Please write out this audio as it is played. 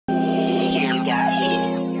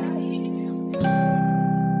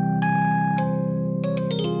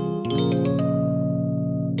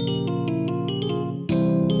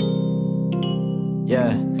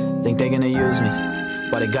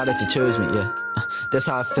they got it to choose me, yeah. That's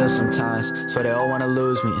how I feel sometimes, swear they all wanna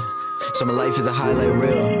lose me. So my life is a highlight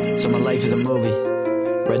reel, so my life is a movie.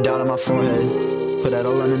 Red dot on my forehead, put that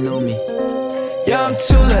all on the new me. Yeah, I'm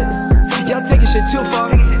too late, y'all taking shit too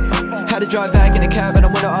far. Had to drive back in the cab and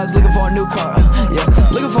I went I was looking for a new car. Yeah,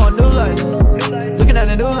 looking for a new life, looking at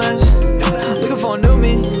a new lens. Looking for a new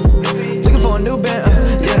me, looking for a new band.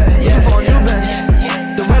 Looking for a new bench.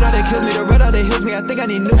 The red eye that kills me, the red eye that heals me. I think I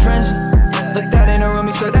need new friends. Look, that ain't around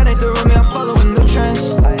me, so that ain't the room me. I'm following new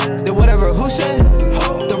trends. Then whatever, who said?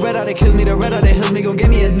 The red eye that kills me, the red eye that heals me. Gon' give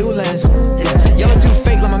me a new lens. Y'all are too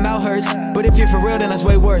fake, like my mouth hurts. But if you're for real, then that's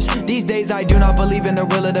way worse. These days I do not believe in the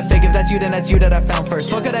real or the fake. If that's you, then that's you that I found first.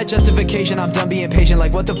 Fuck all that justification, I'm done being patient.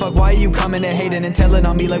 Like what the fuck, why are you coming and hating and telling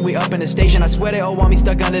on me like we up in the station? I swear they all want me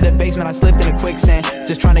stuck under the basement. I slipped in a quicksand,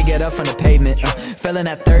 just trying to get up from the pavement. Failing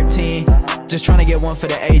at 13, just trying to get one for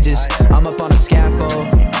the ages. I'm up on a scaffold,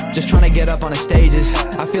 just trying to get up on the stages.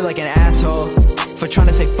 I feel like an asshole for trying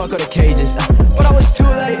to say fuck all the cages, but I was too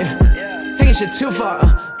late, taking shit too far.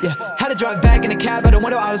 Yeah, had to drive back in the cab out the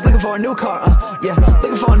window. I was looking for a new car. Yeah,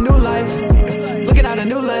 looking for a new life, looking at a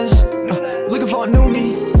new lens. Looking for a new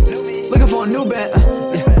me, looking for a new band.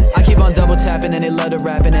 Yeah, I keep on double tapping and they love the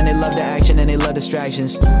rapping and they love the action and they love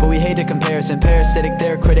distractions. But we hate the comparison, parasitic,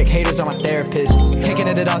 therapeutic, haters are my therapist. Can't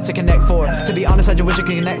connect it all to connect for. To be honest, I just wish I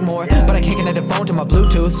could connect more, but I can't connect the phone to my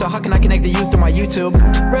Bluetooth. So how can I connect the youth to my YouTube?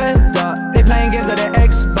 Red dot, they playing games at their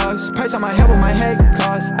Xbox. Price on my head what my head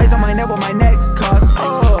costs. Ice on my neck what my neck costs.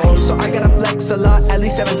 Oh, so I gotta flex a lot, at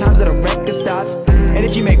least 7 times that a record stops. And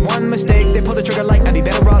if you make one mistake, they pull the trigger like I'd be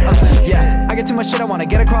better off. Yeah, I get too much shit I wanna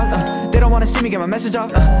get across. They don't wanna see me get my message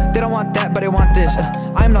off. They don't want that, but they want this.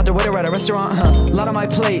 I'm not the waiter at a restaurant. Lot on my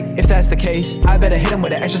plate, if that's the case, I better hit him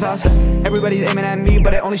with the extra sauce. Everybody's aiming at me,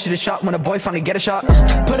 but I only shoot a shot when a boy finally get a shot.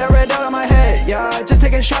 Put that red dot on my head, yeah, just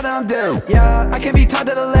take a shot and I'm dead. Yeah, I can't be tied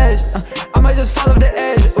to the ledge. I might just fall off the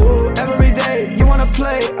edge. Ooh, every day, you wanna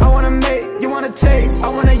play, I wanna make, you wanna take. I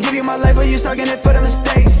wanna give you my life, but you stuck in it for the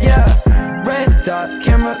mistakes, yeah. Red dot,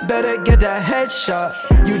 camera better get that headshot.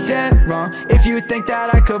 You dead wrong if you think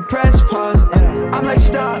that I could press pause. I'm like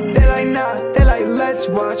stop, they like nah, they like let's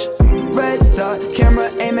watch. Red dot, camera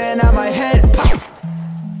aiming at my head, pop.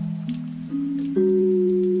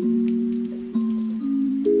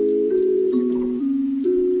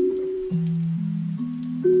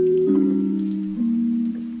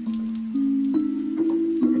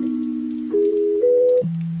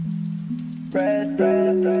 Red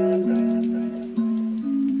dot,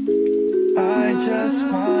 I just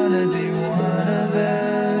wanna be one of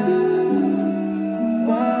them,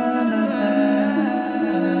 one of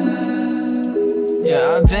them.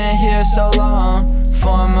 Yeah, I've been here so long,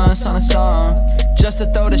 4 months on a song, just to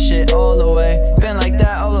throw the shit all away. Been like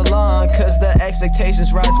that all along, cause the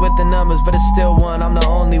expectations rise with the numbers, but it's still one, I'm the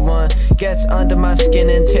only one. Gets under my skin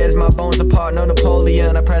and tears my bones apart, no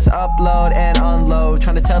Napoleon. I press upload and unload,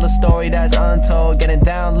 trying to tell a story that's untold. Getting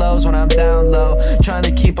downloads when I'm down low, trying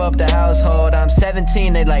to keep up the household. I'm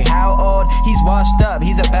 17, they like how old? He's washed up,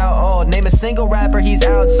 he's about old. Name a single rapper, he's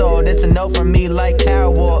outsold. It's a no from me like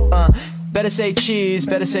Cowboy. Better say cheese,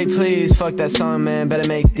 better say please. Fuck that song, man, better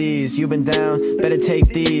make these. You been down, better take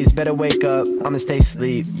these. Better wake up, I'ma stay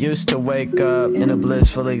asleep. Used to wake up in a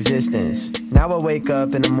blissful existence. Now I wake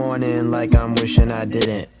up in the morning like I'm wishing I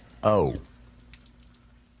didn't. Oh.